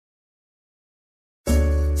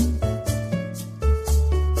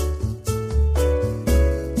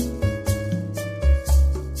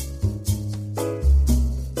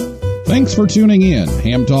Thanks for tuning in.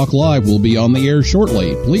 Ham Talk Live will be on the air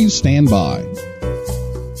shortly. Please stand by.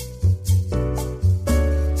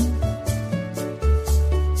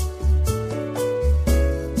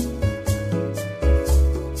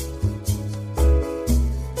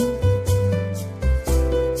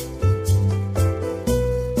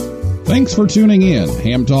 Thanks for tuning in.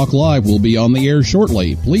 Ham Talk Live will be on the air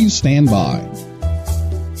shortly. Please stand by.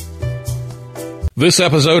 This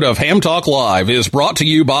episode of Ham Talk Live is brought to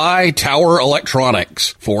you by Tower Electronics.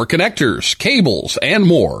 For connectors, cables, and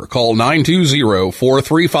more, call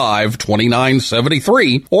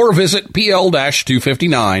 920-435-2973 or visit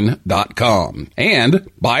pl-259.com. And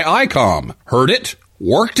by ICOM. Heard it,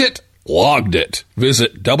 worked it, logged it.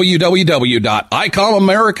 Visit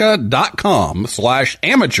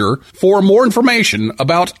www.icomamerica.com/amateur for more information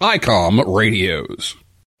about ICOM radios.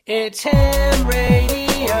 It's Ham Radio.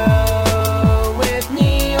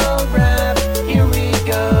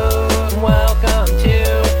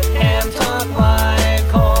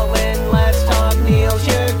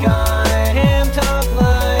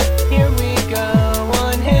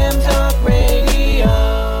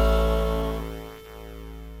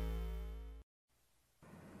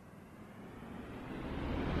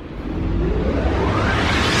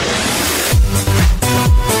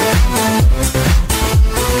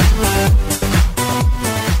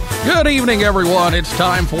 Good evening, everyone. It's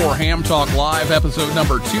time for Ham Talk Live, episode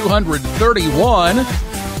number 231.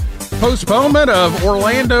 Postponement of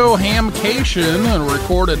Orlando Hamcation,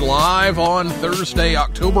 recorded live on Thursday,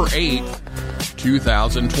 October 8th,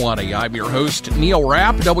 2020. I'm your host, Neil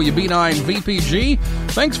Rapp, WB9VPG.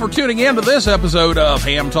 Thanks for tuning in to this episode of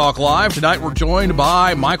Ham Talk Live. Tonight we're joined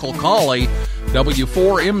by Michael Cawley,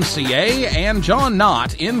 W4MCA, and John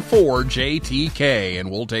Knott, N4JTK, and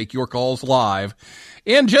we'll take your calls live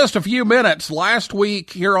in just a few minutes. Last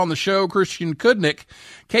week here on the show, Christian Kudnick,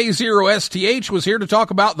 K0STH, was here to talk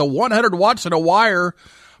about the 100 Watts in a Wire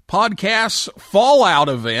podcast Fallout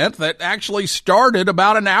event that actually started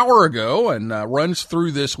about an hour ago and runs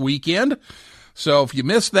through this weekend. So if you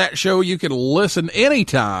missed that show, you can listen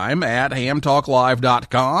anytime at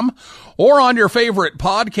hamtalklive.com or on your favorite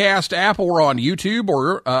podcast app or on YouTube,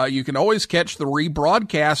 or you can always catch the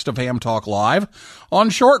rebroadcast of Ham Talk Live on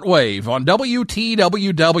shortwave on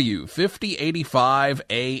WTWW 5085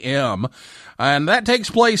 AM. And that takes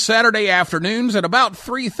place Saturday afternoons at about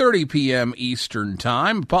 3:30 p.m. Eastern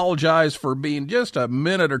Time. Apologize for being just a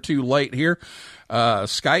minute or two late here.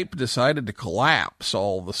 Skype decided to collapse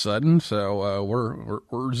all of a sudden, so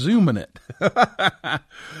we're zooming it.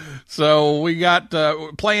 So we got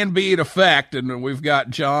Plan B in effect, and we've got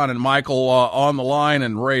John and Michael on the line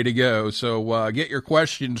and ready to go. So get your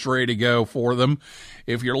questions ready to go for them.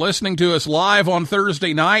 If you're listening to us live on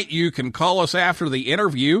Thursday night, you can call us after the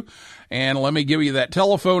interview. And let me give you that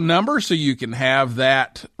telephone number so you can have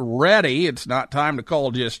that ready. It's not time to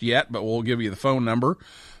call just yet, but we'll give you the phone number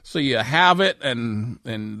so you have it, and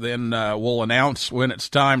then we'll announce when it's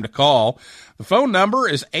time to call. The phone number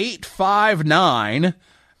is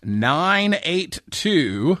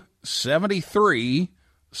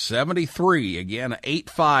 859-982-7373. Again,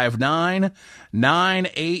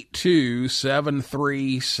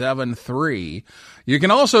 859-982-7373. You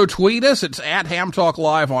can also tweet us. It's at Ham Talk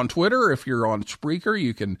Live on Twitter. If you're on Spreaker,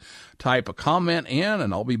 you can type a comment in,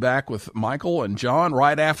 and I'll be back with Michael and John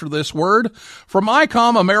right after this word from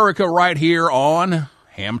ICOM America right here on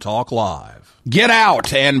Ham Talk Live. Get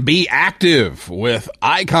out and be active with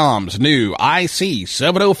ICOM's new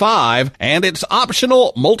IC705 and its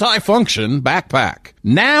optional multifunction backpack.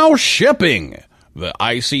 Now shipping. The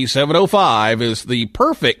IC705 is the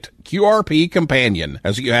perfect QRP companion,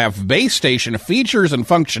 as you have base station features and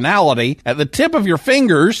functionality at the tip of your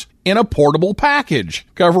fingers in a portable package,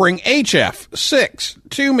 covering HF, 6,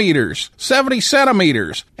 2 meters, 70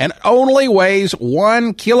 centimeters, and only weighs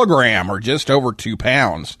 1 kilogram, or just over 2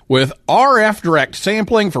 pounds. With RF direct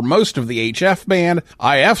sampling for most of the HF band,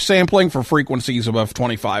 IF sampling for frequencies above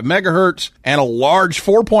 25 megahertz, and a large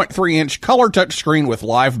 4.3-inch color touchscreen with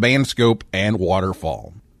live band scope and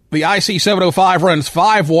waterfall. The IC705 runs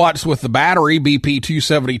 5 watts with the battery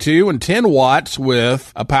BP272 and 10 watts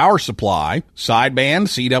with a power supply. Sideband,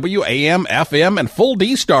 CW, AM, FM, and full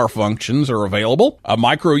D-Star functions are available. A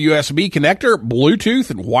micro USB connector, Bluetooth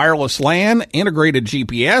and wireless LAN, integrated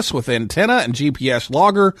GPS with antenna and GPS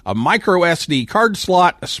logger, a micro SD card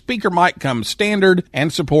slot, a speaker mic comes standard,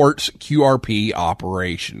 and supports QRP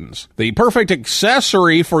operations. The perfect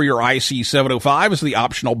accessory for your IC705 is the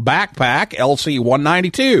optional backpack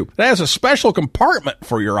LC192. too. It has a special compartment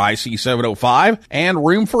for your IC705 and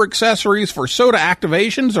room for accessories for soda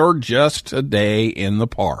activations or just a day in the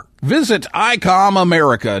park. Visit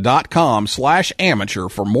icomamerica.com/amateur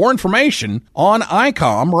for more information on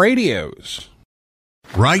ICOM radios.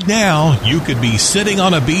 Right now, you could be sitting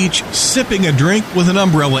on a beach, sipping a drink with an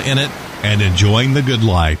umbrella in it, and enjoying the good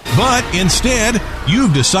life. But instead,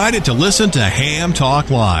 you've decided to listen to Ham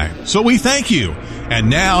Talk Live. So we thank you. And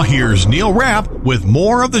now here's Neil Rapp with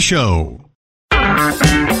more of the show.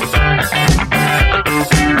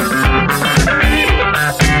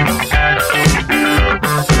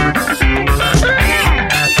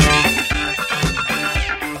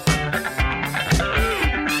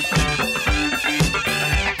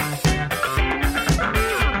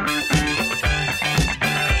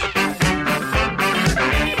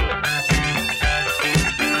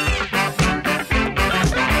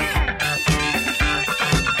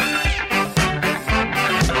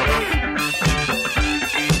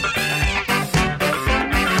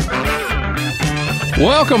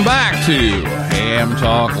 Welcome back to Ham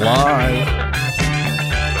Talk Live.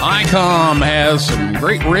 ICOM has some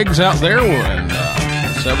great rigs out there, and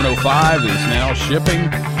 705 is now shipping.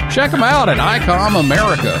 Check them out at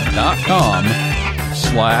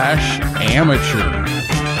icomamerica.com/amateur.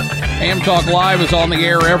 Ham Talk Live is on the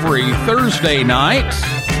air every Thursday night,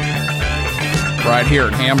 right here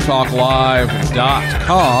at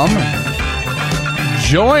hamtalklive.com.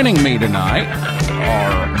 Joining me tonight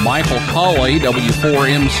are Michael Colley,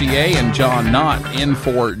 W4MCA, and John Knott,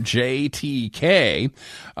 N4JTK.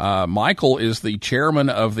 Michael is the chairman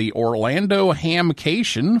of the Orlando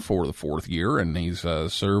Hamcation for the 4th year, and he's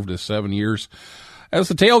served as 7 years as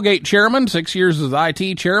the tailgate chairman, 6 years as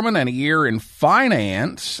IT chairman, and a year in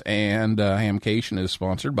finance. And Hamcation is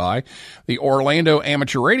sponsored by the Orlando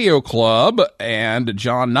Amateur Radio Club, and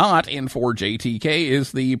John Knott, N4JTK,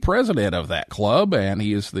 is the president of that club, and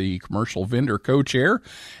he is the commercial vendor co-chair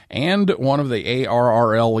and one of the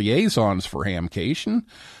ARRL liaisons for Hamcation.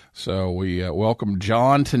 So we welcome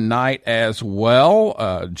John tonight as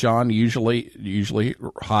well. John usually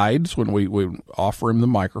hides when we offer him the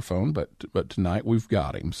microphone, but tonight we've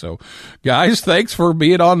got him. So, guys, thanks for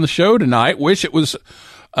being on the show tonight. Wish it was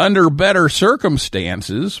under better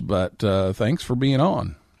circumstances, but thanks for being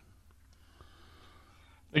on.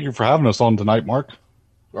 Thank you for having us on tonight, Mark.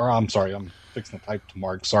 Or I'm sorry, I'm fixing to type to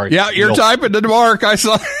Mark. Sorry. Yeah, you're typing to Mark. I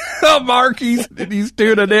saw Mark. He's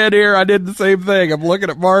tuning in here. I did the same thing. I'm looking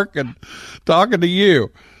at Mark and talking to you.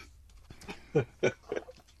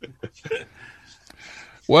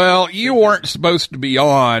 Well, you weren't supposed to be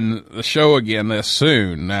on the show again this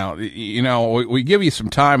soon. Now, you know, we give you some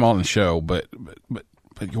time on the show, but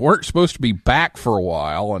you weren't supposed to be back for a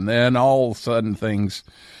while, and then all of a sudden things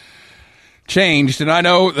changed. And I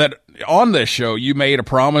know that on this show, you made a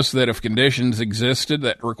promise that if conditions existed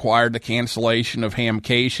that required the cancellation of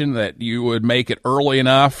Hamcation, that you would make it early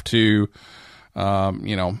enough to,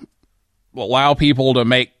 allow people to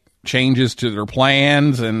make changes to their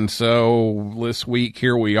plans. And so this week,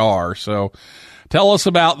 here we are. So tell us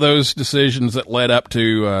about those decisions that led up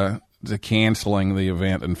to canceling the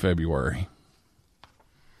event in February.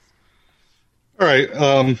 All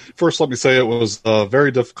right. First, let me say it was a very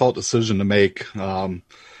difficult decision to make.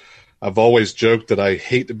 I've always joked that I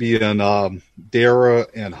hate to be in Dara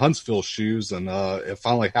and Huntsville shoes, and it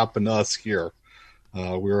finally happened to us here.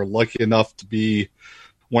 We were lucky enough to be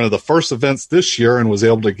one of the first events this year and was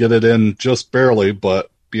able to get it in just barely, but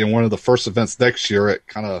being one of the first events next year, it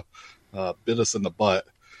kind of bit us in the butt.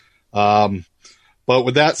 But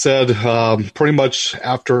with that said, pretty much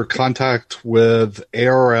after contact with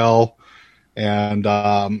ARL and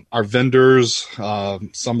our vendors,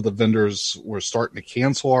 some of the vendors were starting to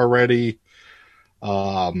cancel already,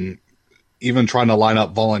 even trying to line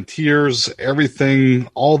up volunteers, everything,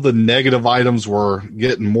 all the negative items were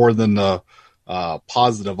getting more than the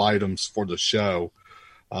positive items for the show.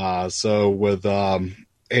 So with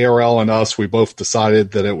ARL and us, we both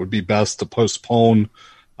decided that it would be best to postpone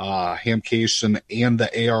Hamcation and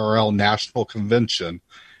the ARL National Convention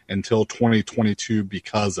until 2022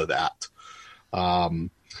 because of that.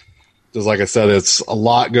 Just like I said, it's a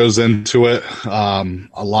lot goes into it.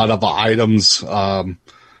 A lot of items.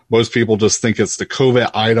 Most people just think it's the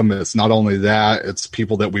COVID item. It's not only that, it's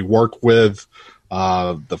people that we work with,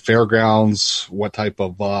 the fairgrounds, what type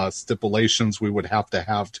of stipulations we would have to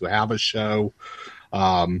have a show.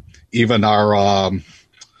 Even our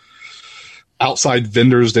outside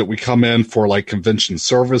vendors that we come in for, like convention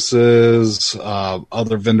services,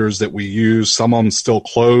 other vendors that we use, some of them still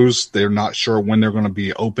closed. They're not sure when they're going to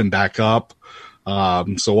be open back up.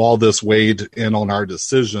 So all this weighed in on our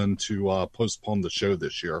decision to postpone the show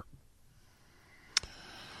this year.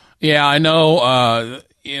 Yeah, I know,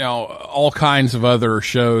 all kinds of other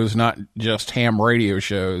shows, not just ham radio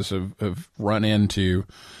shows, have run into,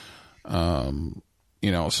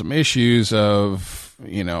 some issues of,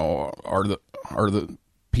 are the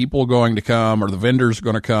people going to come? Are the vendors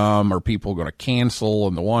going to come? Are people going to cancel?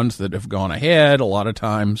 And the ones that have gone ahead, a lot of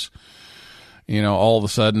times, all of a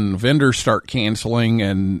sudden vendors start canceling,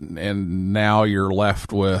 and now you're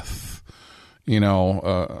left with,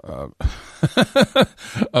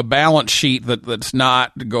 a balance sheet that's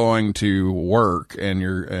not going to work, and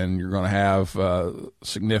you're going to have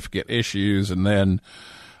significant issues, and then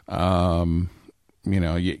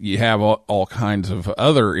you have all kinds of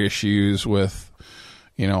other issues with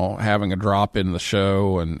having a drop in the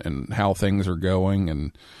show and how things are going,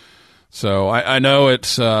 and so I know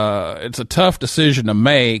it's a tough decision to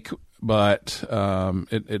make, but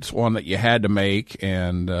it's one that you had to make,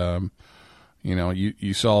 and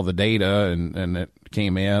you saw the data and it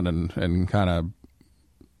came in and kind of,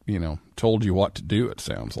 told you what to do, it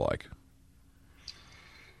sounds like.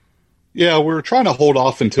 Yeah, we were trying to hold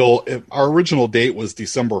off until our original date was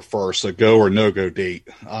December 1st, a go or no-go date.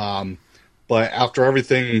 But after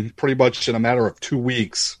everything, pretty much in a matter of 2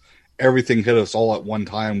 weeks, everything hit us all at one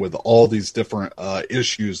time with all these different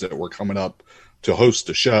issues that were coming up to host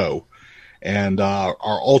the show. And our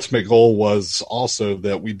ultimate goal was also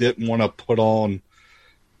that we didn't want to put on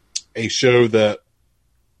a show that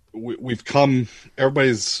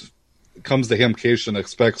everybody's comes to Hamcation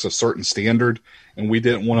expects a certain standard, and we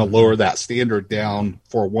didn't want to lower that standard down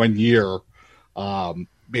for 1 year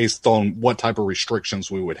based on what type of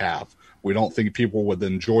restrictions we would have. We don't think people would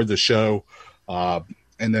enjoy the show. And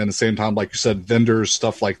then at the same time, like you said, vendors,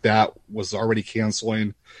 stuff like that was already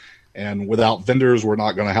canceling. And without vendors, we're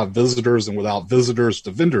not going to have visitors. And without visitors,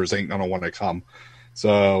 the vendors ain't going to want to come.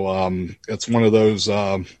 So it's one of those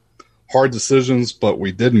hard decisions, but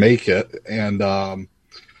we did make it. And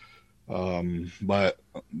but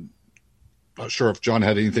not sure if John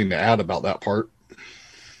had anything to add about that part.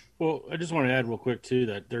 Well, I just want to add real quick, too,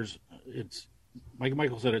 that like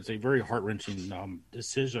Michael said, it's a very heart-wrenching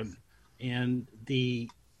decision. And the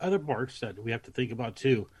other parts that we have to think about,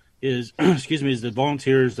 too, is the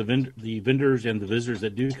volunteers, the vendors, and the visitors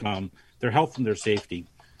that do come, their health and their safety.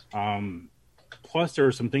 Plus, there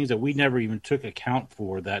are some things that we never even took account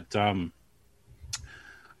for that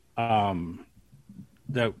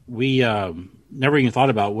that we never even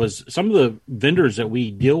thought about. Was some of the vendors that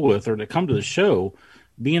we deal with or that come to the show,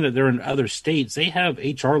 being that they're in other states, they have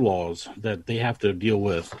HR laws that they have to deal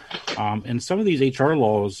with. And some of these HR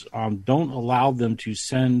laws don't allow them to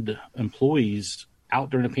send employees out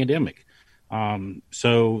during a pandemic.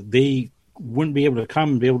 So they wouldn't be able to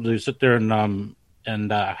come and be able to sit there and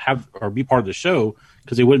have or be part of the show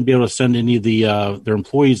because they wouldn't be able to send any of their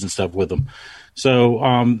employees and stuff with them.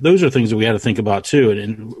 So those are things that we had to think about too.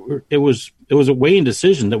 And it was a weighing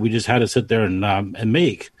decision that we just had to sit there and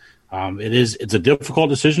make. It's a difficult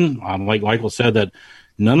decision. Like Michael said, that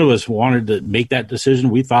none of us wanted to make that decision.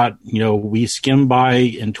 We thought, we skimmed by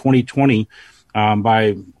in 2020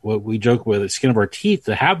 by what we joke with, the skin of our teeth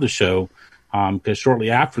to have the show. Because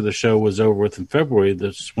shortly after the show was over with in February,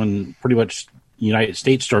 that's when pretty much the United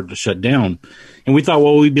States started to shut down. And we thought,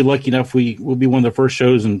 well, we'd be lucky enough. We'll be one of the first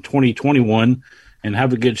shows in 2021 and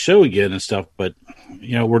have a good show again and stuff. But,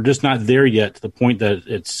 we're just not there yet to the point that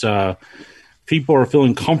it's people are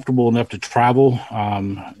feeling comfortable enough to travel,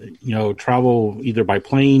 travel either by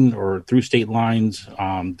plane or through state lines.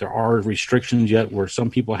 There are restrictions yet where some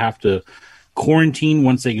people have to quarantine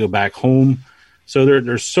once they go back home. So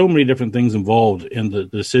there's so many different things involved in the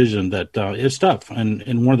decision that it's tough.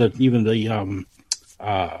 And one of the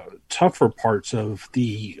tougher parts of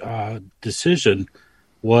the decision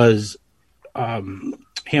was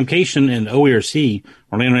Hamcation and OARC,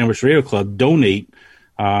 Orlando Amateur Radio Club, donate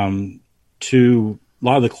to a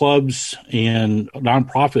lot of the clubs and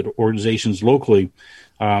nonprofit organizations locally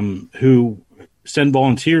who send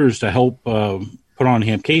volunteers to help put on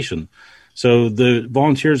Hamcation. So the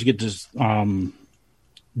volunteers get to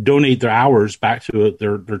donate their hours back to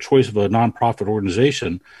their choice of a nonprofit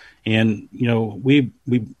organization. And, we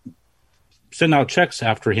send out checks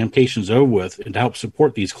after Hamcation's over with and to help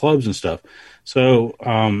support these clubs and stuff. So,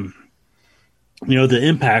 the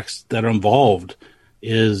impacts that are involved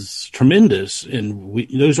is tremendous. And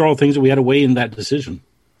those are all things that we had to weigh in that decision.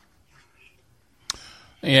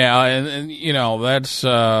 Yeah. And that's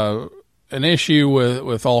an issue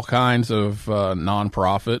with all kinds of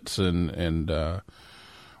nonprofits and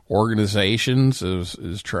organizations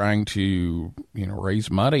is trying to,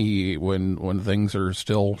 raise money when things are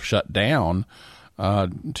still shut down,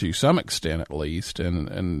 to some extent at least. And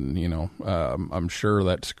I'm sure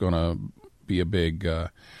that's going to be a big,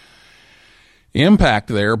 impact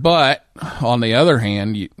there. But on the other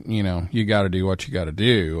hand, you got to do what you got to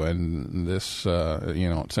do. And this,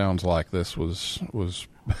 it sounds like this was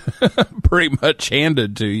pretty much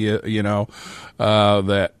handed to you,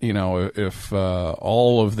 that, if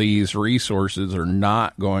all of these resources are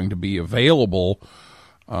not going to be available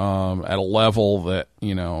at a level that,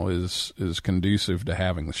 is conducive to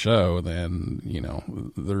having the show, then,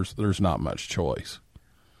 there's not much choice.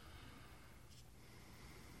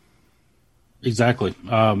 Exactly.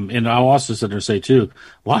 And I'll also sit there and say, too,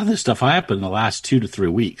 a lot of this stuff happened in the last 2 to 3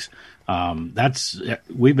 weeks. Michael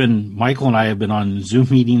and I have been on Zoom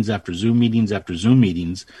meetings after Zoom meetings after Zoom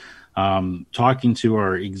meetings, talking to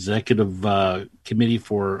our executive committee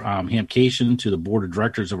for Hamcation, to the board of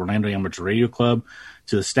directors of Orlando Amateur Radio Club,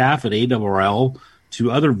 to the staff at ARRL,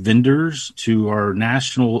 to other vendors, to our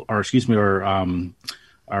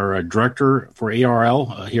our director for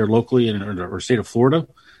ARRL here locally in our state of Florida.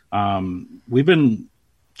 We've been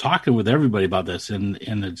talking with everybody about this, and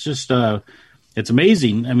it's just it's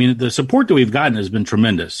amazing. I mean, the support that we've gotten has been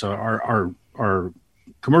tremendous. So our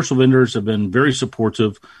commercial vendors have been very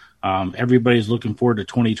supportive. Everybody's looking forward to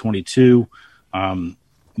 2022.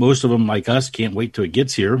 Most of them, like us, can't wait till it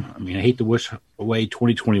gets here. I mean, I hate to wish away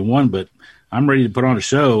 2021, but I'm ready to put on a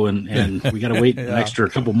show, and we got to wait an extra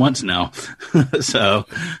couple months now. So.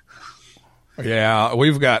 Yeah,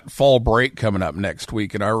 we've got fall break coming up next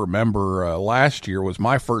week, and I remember last year was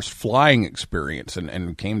my first flying experience,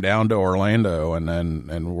 and came down to Orlando,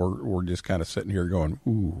 and we're just kind of sitting here going,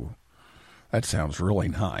 ooh, that sounds really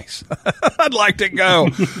nice. I'd like to go,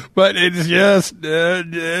 but it's just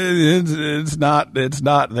it's not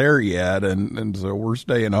there yet, and so we're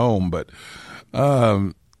staying home. But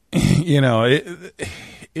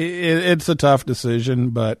it's a tough decision,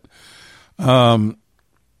 but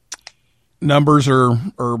numbers are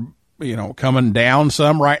coming down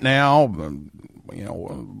some right now.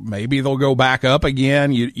 Maybe they'll go back up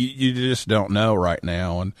again. You just don't know right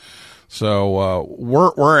now, and so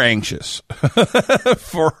we're anxious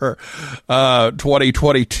for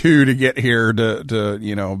 2022 to get here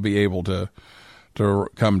to be able to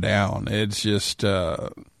come down. It's just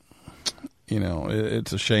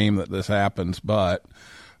it's a shame that this happens, but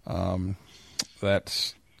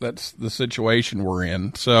that's the situation we're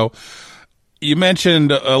in. So. You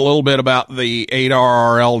mentioned a little bit about the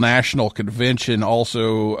ARRL National Convention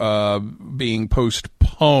also being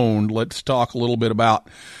postponed. Let's talk a little bit about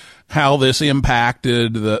how this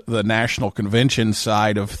impacted the National Convention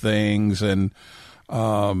side of things. And,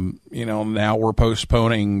 now we're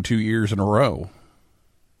postponing 2 years in a row.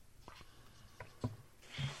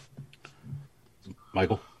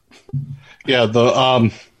 Michael? Yeah,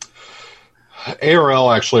 the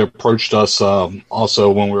ARRL actually approached us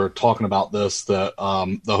also when we were talking about this, that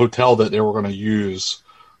the hotel that they were going to use,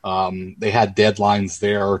 they had deadlines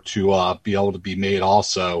there to be able to be made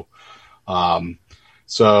also.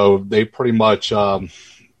 So they pretty much,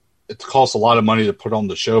 it costs a lot of money to put on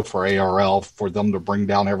the show for ARRL, for them to bring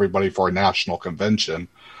down everybody for a national convention.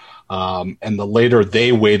 And the later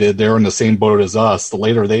they waited, they're in the same boat as us. The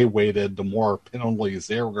later they waited, the more penalties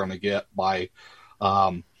they were going to get by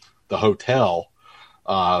the hotel.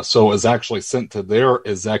 So it was actually sent to their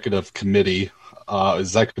executive committee,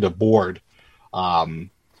 executive board, to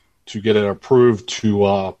get it approved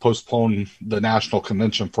to postpone the national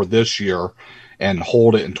convention for this year and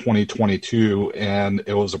hold it in 2022. And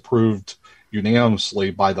it was approved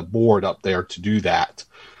unanimously by the board up there to do that.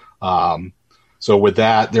 So with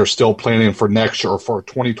that, they're still planning for next year, or for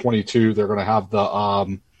 2022. They're going to have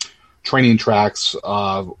the training tracks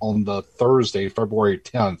on the Thursday, February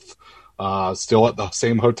 10th, still at the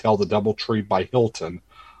same hotel, the Doubletree by Hilton.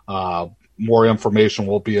 More information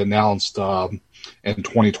will be announced in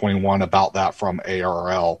 2021 about that from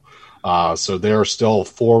ARRL. So they're still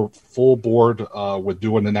full board with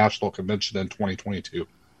doing the national convention in 2022.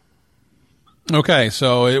 Okay,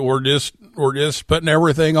 so we're just putting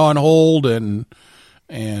everything on hold and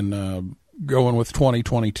going with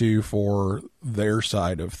 2022 for their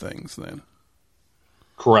side of things then.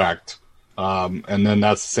 Correct. And then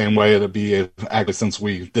that's the same way it'll be, actually, since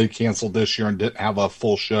we did cancel this year and didn't have a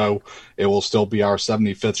full show, it will still be our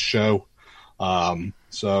 75th show.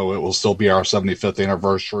 So it will still be our 75th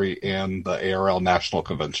anniversary in the ARRL National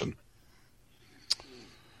Convention.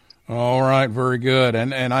 All right, very good.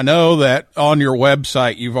 And I know that on your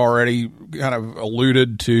website you've already kind of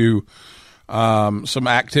alluded to some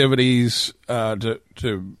activities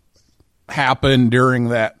to happen during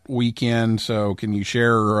that weekend. So can you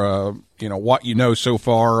share, what you know so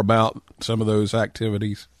far about some of those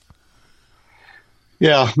activities?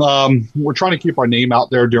 Yeah, we're trying to keep our name out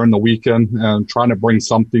there during the weekend and trying to bring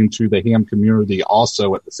something to the ham community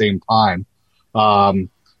also at the same time.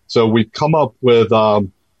 So we've come up with,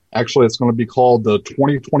 actually it's going to be called the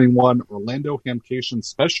 2021 Orlando Hamcation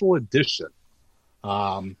Special Edition.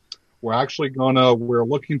 We're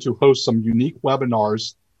looking to host some unique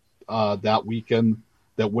webinars that weekend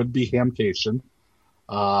that would be Hamcation.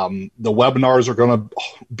 The webinars are going to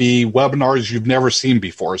be webinars you've never seen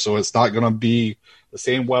before. So it's not going to be the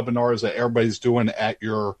same webinars that everybody's doing at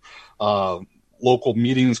your local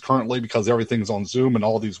meetings currently, because everything's on Zoom and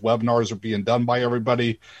all these webinars are being done by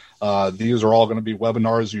everybody. These are all going to be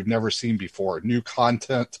webinars you've never seen before, new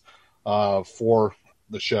content for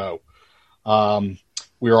the show.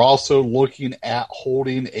 We are also looking at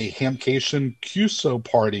holding a Hamcation QSO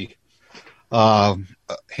party,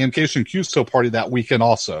 that weekend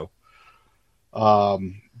also,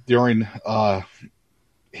 during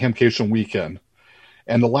Hamcation weekend.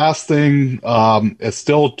 And the last thing is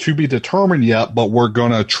still to be determined yet, but we're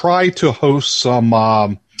going to try to host some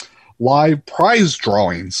live prize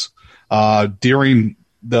drawings during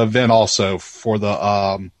the event also for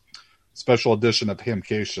the special edition of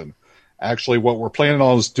Hamcation. Actually, what we're planning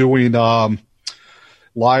on is doing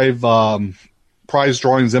live prize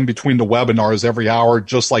drawings in between the webinars every hour,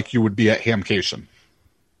 just like you would be at Hamcation.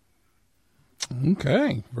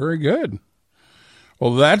 Okay, very good.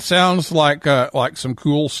 Well, that sounds like some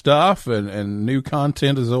cool stuff, and new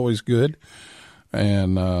content is always good.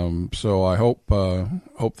 And so I hope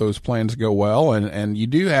those plans go well, and you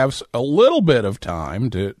do have a little bit of time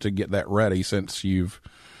to get that ready, since you've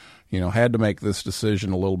had to make this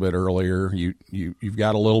decision a little bit earlier. You've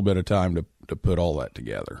got a little bit of time to put all that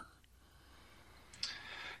together.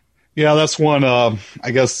 Yeah, that's one,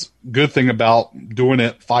 I guess, good thing about doing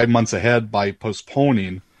it 5 months ahead by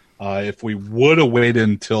postponing. If we would have waited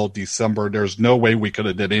until December, there's no way we could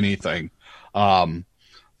have did anything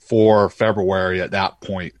for February at that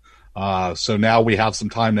point. So now we have some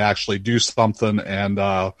time to actually do something and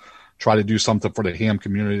try to do something for the ham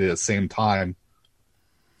community at the same time.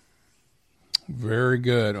 Very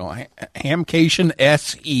good. Well, Hamcation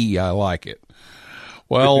SE, I like it.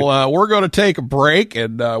 Well, we're going to take a break,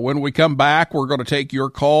 and when we come back, we're going to take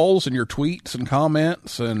your calls and your tweets and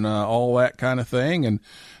comments and all that kind of thing, and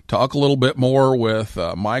talk a little bit more with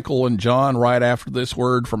Michael and John right after this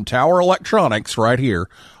word from Tower Electronics right here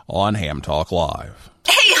on Ham Talk Live.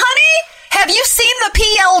 Hey, honey, have you seen the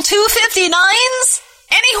PL259s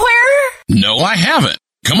anywhere? No, I haven't.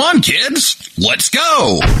 Come on, kids. Let's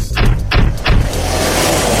go.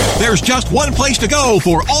 There's just one place to go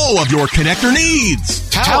for all of your connector needs.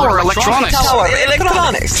 Tower Electronics. Tower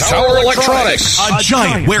Electronics. Tower Electronics. A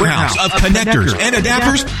giant warehouse of connectors and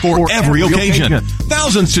adapters for every occasion.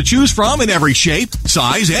 Thousands to choose from in every shape,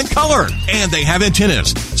 size, and color. And they have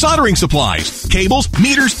antennas, soldering supplies, cables,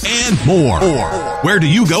 meters, and more. Where do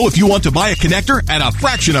you go if you want to buy a connector at a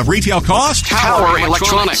fraction of retail cost? Tower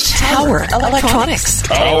Electronics. Tower Electronics.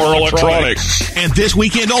 Tower Electronics. And this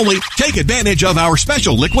weekend only, take advantage of our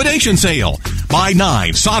special liquidation sale. Buy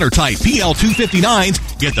 9 solder-type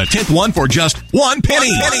PL259s, get the 10th one for just $1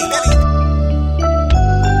 penny.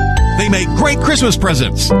 They make great Christmas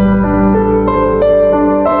presents.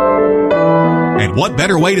 And what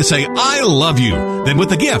better way to say I love you than with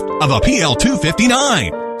the gift of a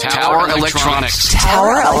PL259? Tower Electronics.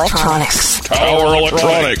 Tower Electronics. Tower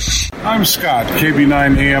Electronics. I'm Scott,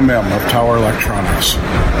 KB9AMM of Tower Electronics.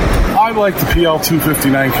 I like the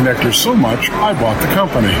PL259 connectors so much, I bought the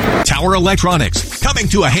company. Tower Electronics, coming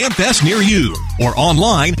to a Hamfest near you, or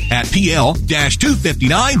online at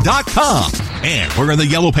pl-259.com. And we're in the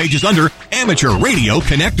yellow pages under Amateur Radio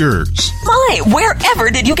Connectors. My, wherever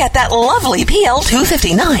did you get that lovely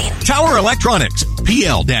PL259? Tower Electronics,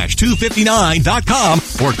 pl-259.com,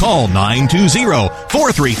 or call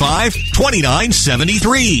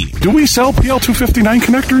 920-435-2973. Do we sell PL259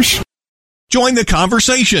 connectors? Join the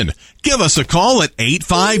conversation. Give us a call at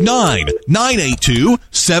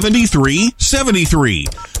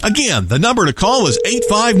 859-982-7373. Again, the number to call is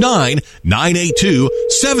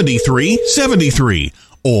 859-982-7373.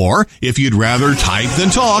 Or, if you'd rather type than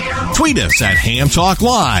talk, tweet us at Ham Talk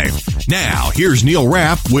Live. Now, here's Neil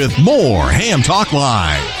Rapp with more Ham Talk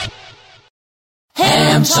Live.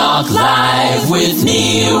 Ham Talk Live with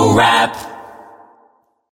Neil Rapp.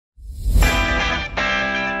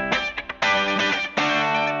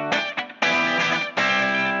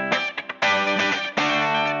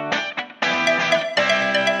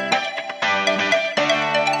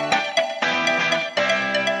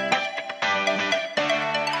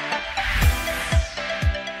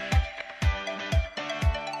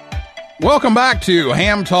 Welcome back to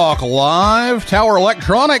Ham Talk Live. Tower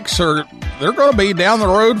Electronics they're going to be down the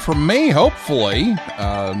road from me, hopefully,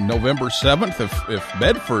 November 7th, if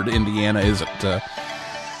Bedford, Indiana isn't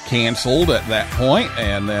canceled at that point.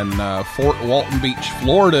 And then Fort Walton Beach,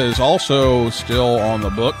 Florida is also still on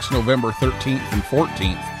the books, November 13th and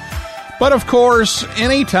 14th. But of course,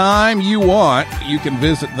 anytime you want, you can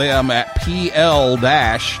visit them at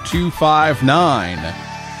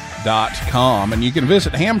pl-259.com. And you can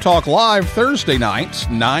visit Ham Talk Live Thursday nights,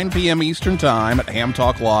 9 p.m. Eastern Time at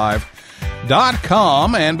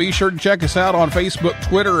hamtalklive.com. And be sure to check us out on Facebook,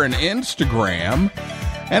 Twitter, and Instagram.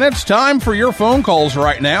 And it's time for your phone calls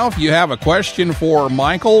right now. If you have a question for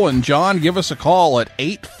Michael and John, give us a call at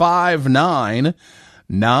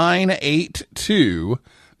 859-982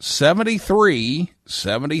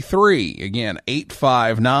 7373. Again,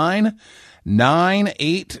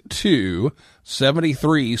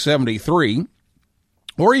 859-982-7373.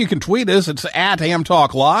 Or you can tweet us. It's at Ham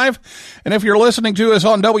Talk Live. And if you're listening to us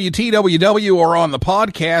on WTWW or on the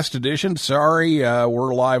podcast edition, sorry,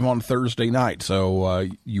 we're live on Thursday night, so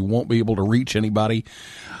you won't be able to reach anybody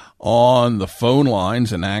on the phone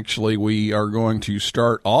lines. And actually, we are going to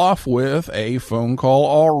start off with a phone call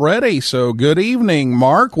already. So good evening,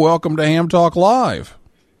 Mark. Welcome to Ham Talk Live.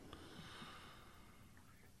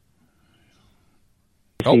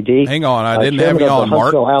 Oh, hang on. I didn't have you on,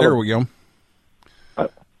 Mark. There we go.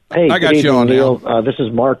 Hey, I got you on, Neil. This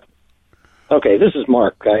is Mark. Okay, this is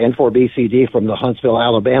Mark, N4BCD from the Huntsville,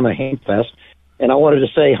 Alabama Hamfest. And I wanted to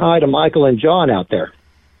say hi to Michael and John out there.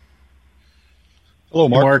 Hello,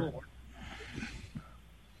 Mark.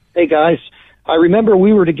 Hey, guys. I remember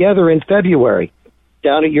we were together in February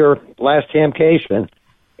down at your last Hamcation.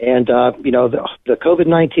 And, the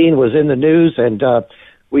COVID-19 was in the news, and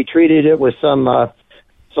we treated it with some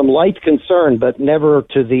light concern, but never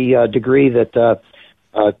to the degree that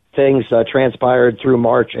things transpired through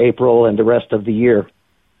March, April, and the rest of the year.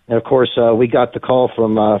 And, of course, we got the call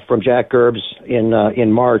from Jack Gerbs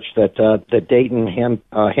in March that Dayton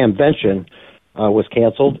Hamvention was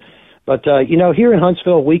canceled. But, here in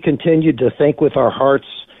Huntsville, we continued to think with our hearts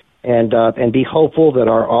and be hopeful that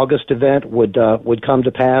our August event would come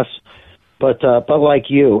to pass. But like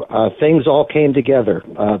you, things all came together.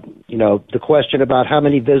 The question about how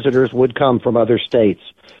many visitors would come from other states,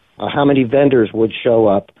 how many vendors would show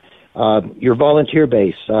up, your volunteer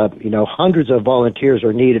base. Hundreds of volunteers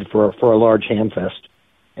are needed for a large Hamfest.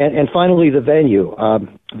 And finally, the venue,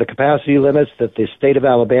 the capacity limits that the state of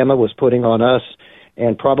Alabama was putting on us,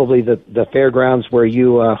 and probably the fairgrounds where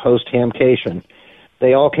you host Hamcation.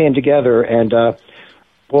 They all came together, and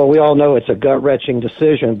we all know it's a gut-wrenching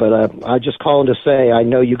decision, but I just calling to say I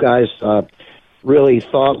know you guys really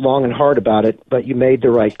thought long and hard about it, but you made the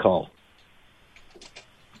right call.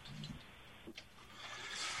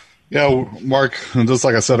 Yeah, Mark, just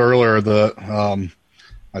like I said earlier,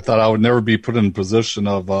 I thought I would never be put in a position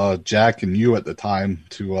of Jack and you at the time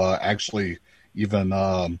to actually even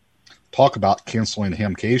talk about canceling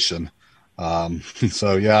Hamcation.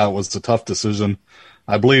 So, yeah, it was a tough decision.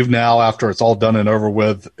 I believe now, after it's all done and over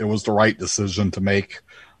with, it was the right decision to make.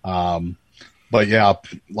 But, yeah,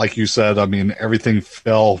 like you said, I mean, everything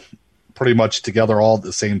fell pretty much together all at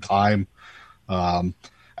the same time.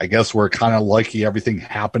 I guess we're kind of lucky everything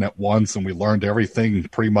happened at once, and we learned everything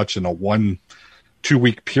pretty much in a 1-2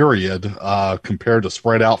 week period compared to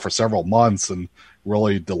spread out for several months and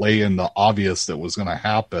really delaying the obvious that was going to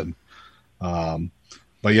happen.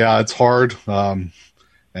 But yeah, it's hard.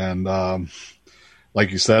 And like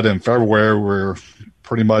you said, in February, we're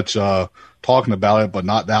pretty much talking about it, but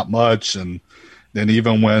not that much. And then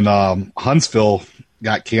even when Huntsville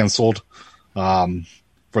got canceled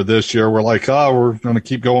for this year, we're like, we're going to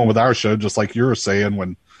keep going with our show, just like you were saying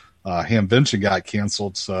when Hamvention got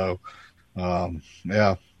canceled. So,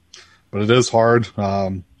 yeah, but it is hard.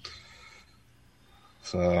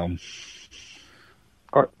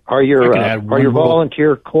 Are your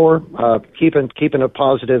volunteer corps keeping a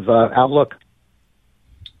positive outlook?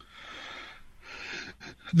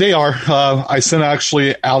 They are. I sent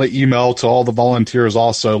actually out an email to all the volunteers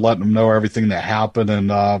also, letting them know everything that happened, and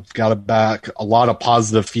got back a lot of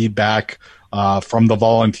positive feedback from the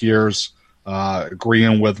volunteers,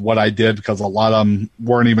 agreeing with what I did, because a lot of them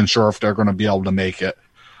weren't even sure if they're going to be able to make it.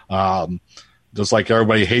 Just like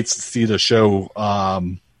everybody hates to see the show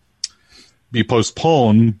be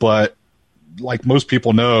postponed, but like most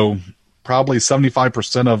people know, probably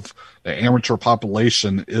 75% of the amateur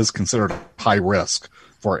population is considered high risk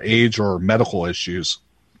for age or medical issues.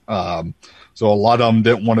 So a lot of them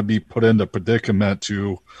didn't want to be put in the predicament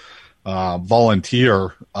to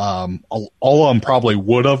volunteer. All of them probably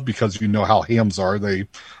would have, because you know how hams are. They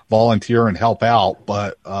volunteer and help out,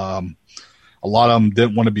 but a lot of them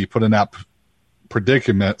didn't want to be put in that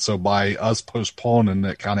predicament. So by us postponing,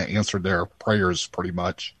 it kind of answered their prayers pretty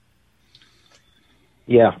much.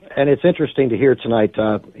 Yeah, and it's interesting to hear tonight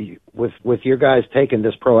with your guys taking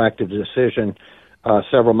this proactive decision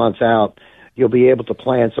several months out. You'll be able to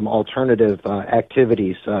plan some alternative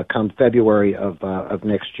activities come February of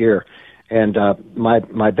next year, and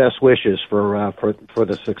my best wishes for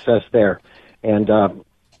the success there. And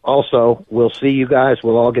also, we'll see you guys.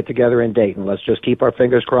 We'll all get together in Dayton. Let's just keep our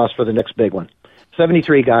fingers crossed for the next big one.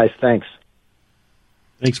 73 guys, thanks.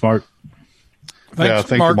 Thanks, Mark. Thanks,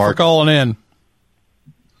 thank Mark, you, Mark, for calling in.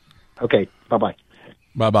 Okay, bye-bye.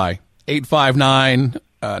 Bye-bye.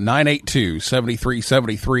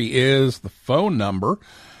 859-982-7373 is the phone number.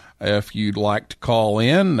 If you'd like to call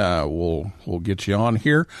in, we'll get you on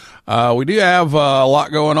here. We do have a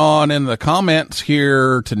lot going on in the comments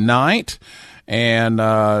here tonight. And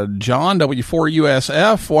John,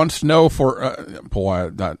 W4USF, wants to know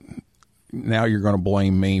now you're going to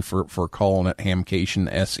blame me for calling it Hamcation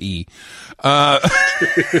SE.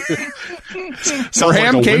 Sounds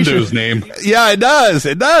like a Windows name. Yeah, it does.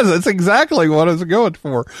 It does. That's exactly what I was going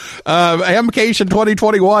for. Hamcation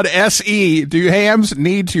 2021 SE. Do hams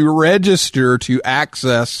need to register to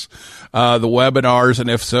access the webinars? And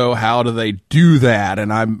if so, how do they do that?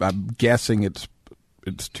 And I'm guessing it's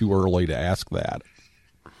too early to ask that.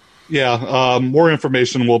 Yeah, more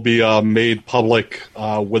information will be made public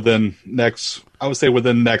within next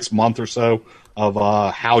month or so of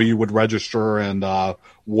how you would register and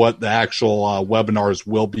what the actual webinars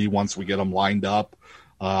will be once we get them lined up.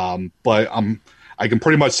 But I can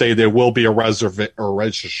pretty much say there will be a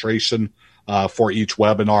registration for each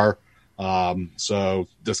webinar. So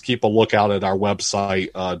just keep a lookout at our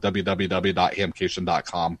website,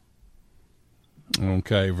 www.hamcation.com.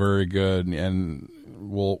 Okay, very good. And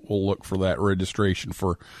we'll look for that registration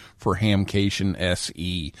for Hamcation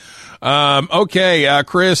SE. Okay,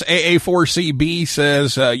 Chris, AA4CB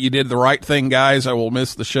says, you did the right thing, guys. I will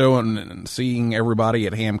miss the show and seeing everybody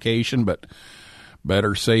at Hamcation, but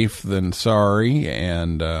better safe than sorry.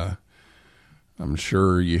 And I'm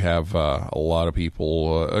sure you have a lot of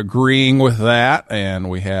people agreeing with that. And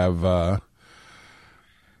we have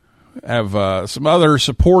some other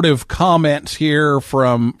supportive comments here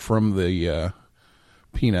from the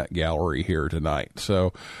peanut gallery here tonight.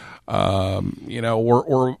 So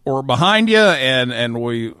we're behind you, and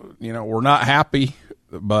we we're not happy,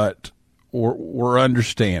 but we're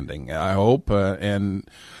understanding, I hope, and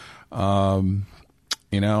I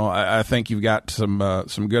think you've got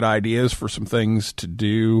some good ideas for some things to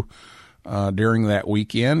do during that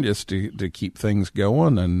weekend, just to keep things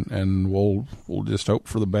going, and we'll just hope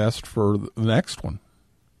for the best for the next one.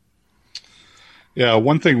 Yeah,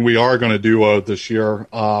 one thing we are going to do this year,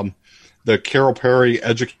 the Carol Perry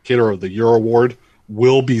Educator of the Year Award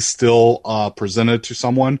will be still presented to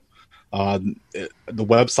someone. The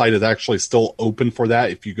website is actually still open for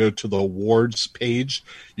that. If you go to the awards page,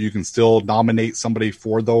 you can still nominate somebody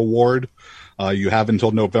for the award. You have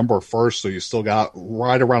until November 1st, so you still got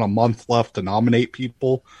right around a month left to nominate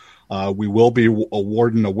people. We will be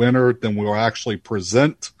awarding a winner. Then we will actually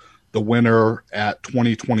present the winner at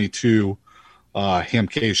 2022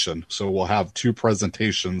 Hamcation. So we'll have two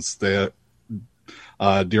presentations that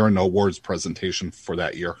during the awards presentation for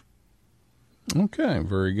that year. Okay,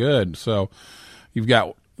 very good. So you've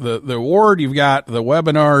got the award, you've got the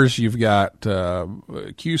webinars, you've got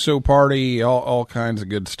QSO party, all kinds of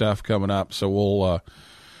good stuff coming up. So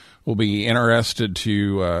we'll be interested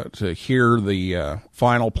to hear the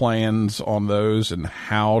final plans on those and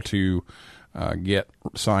how to get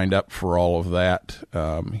signed up for all of that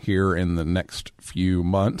here in the next few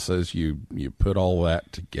months as you put all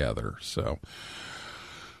that together. So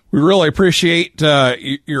we really appreciate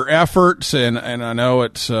your efforts, and I know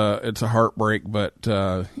it's a heartbreak, but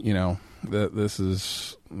this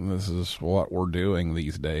is what we're doing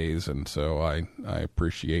these days, and so I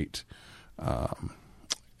appreciate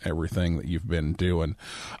everything that you've been doing.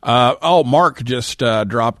 Mark just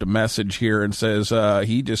dropped a message here and says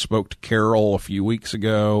he just spoke to Carol a few weeks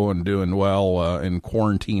ago and doing well in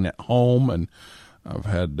quarantine at home, and I've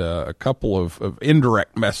had a couple of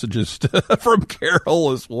indirect messages from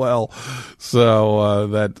Carol as well. So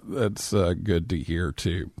that's good to hear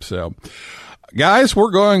too. So Guys,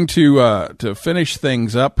 we're going to finish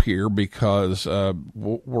things up here because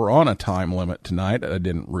we're on a time limit tonight. I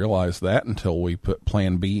didn't realize that until we put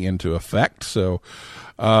Plan B into effect. So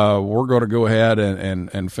we're going to go ahead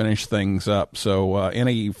and finish things up. So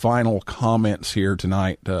any final comments here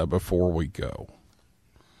tonight before we go?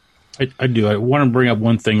 I do. I want to bring up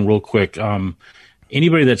one thing real quick.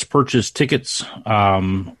 Anybody that's purchased tickets,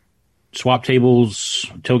 swap tables,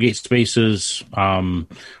 tailgate spaces,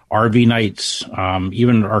 RV nights,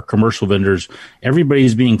 even our commercial vendors,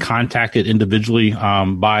 everybody's being contacted individually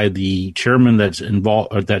by the chairman that's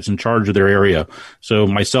involved, that's in charge of their area. So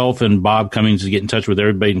myself and Bob Cummings is getting in touch with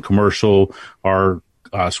everybody in commercial. Our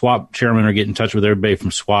swap chairman are getting in touch with everybody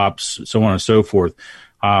from swaps, so on and so forth.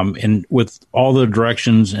 And with all the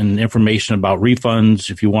directions and information about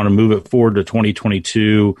refunds, if you want to move it forward to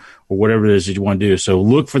 2022 or whatever it is that you want to do. So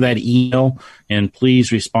look for that email and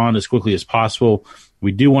please respond as quickly as possible.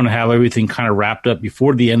 We do want to have everything kind of wrapped up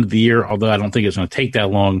before the end of the year, although I don't think it's going to take that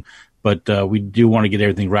long. But we do want to get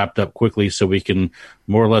everything wrapped up quickly so we can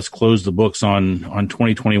more or less close the books on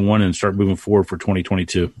 2021 and start moving forward for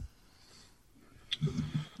 2022.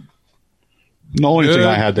 The only thing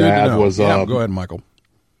I had to add was go ahead, Michael.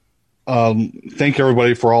 Thank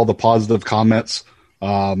everybody for all the positive comments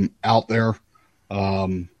out there.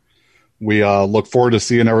 We look forward to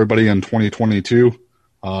seeing everybody in 2022.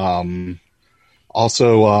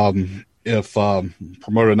 Also, if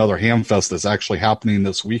promote another Hamfest that's actually happening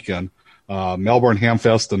this weekend, Melbourne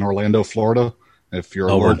Hamfest in Orlando, Florida. If you're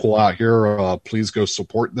local out here, please go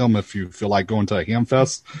support them if you feel like going to a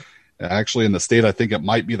Hamfest. Actually, in the state, I think it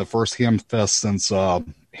might be the first Hamfest since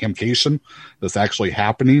Hamcation that's actually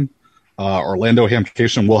happening. Orlando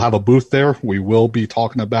Hamcation will have a booth there. We will be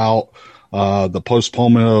talking about the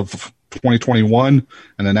postponement of 2021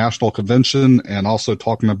 and the national convention, and also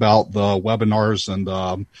talking about the webinars and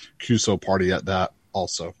QSO party at that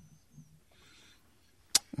also.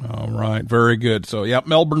 All right. Very good. So,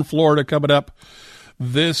 Melbourne, Florida coming up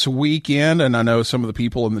this weekend. And I know some of the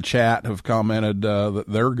people in the chat have commented that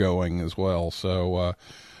they're going as well. So,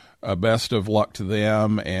 best of luck to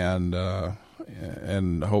them, and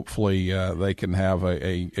hopefully they can have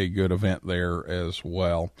a good event there as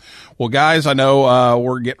well. Well, guys, I know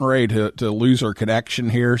we're getting ready to lose our connection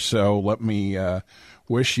here, so let me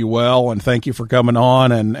wish you well and thank you for coming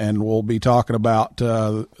on, and we'll be talking about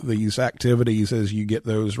these activities as you get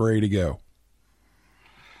those ready to go.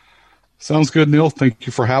 Sounds good, Neil. Thank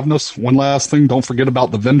you for having us. One last thing, don't forget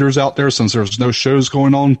about the vendors out there. Since there's no shows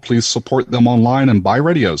going on, please support them online and buy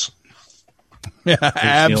radios. Yeah,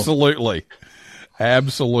 absolutely.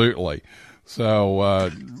 Absolutely.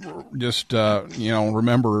 So just,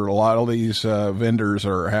 remember a lot of these vendors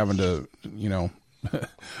are having to,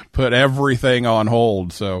 put everything on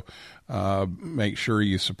hold. So make sure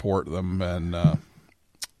you support them. And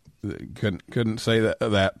couldn't say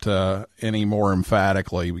that any more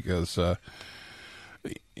emphatically, because, there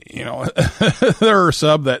are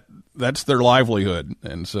some that's their livelihood.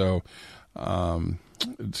 And so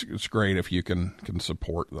it's great if you can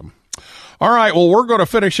support them. All right, well, we're going to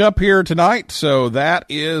finish up here tonight. So that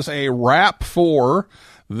is a wrap for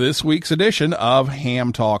this week's edition of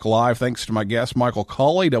Ham Talk Live. Thanks to my guest, Michael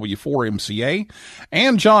Cawley, W4MCA,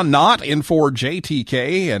 and John Knott in for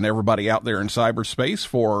JTK, and everybody out there in cyberspace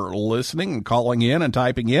for listening and calling in and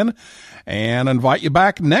typing in. And invite you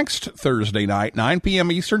back next Thursday night, 9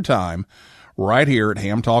 p.m. Eastern Time, right here at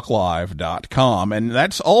hamtalklive.com. And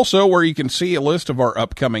that's also where you can see a list of our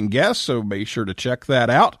upcoming guests, so be sure to check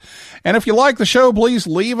that out. And if you like the show, please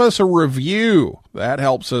leave us a review. That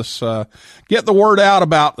helps us get the word out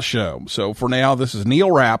about the show. So for now, this is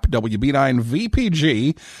Neil Rapp,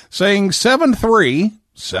 WB9VPG, saying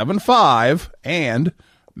 7375, and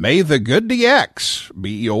may the good DX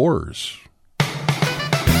be yours.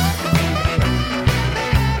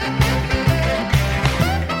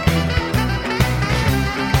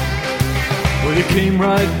 Well, you came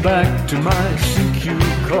right back to my CQ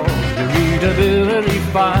call. Your readability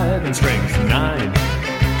 5 and strength 9.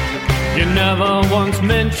 You never once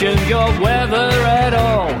mentioned your weather at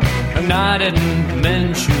all, and I didn't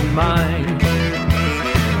mention mine.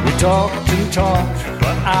 We talked and talked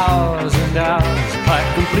for hours and hours. I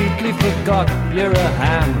completely forgot you're a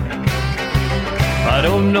ham. I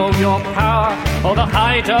don't know your power or the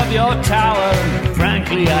height of your tower.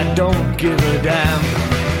 Frankly, I don't give a damn.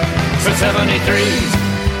 So 73s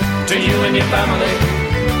to you and your family.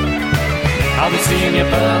 I'll be seeing you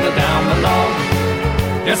further down below.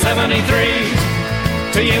 Your 73s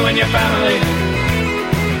to you and your family.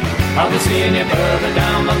 I'll be seeing you further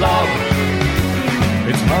down below.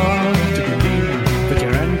 It's hard to believe that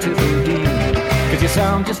you're anti-OD, 'cause you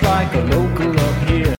sound just like a local up here.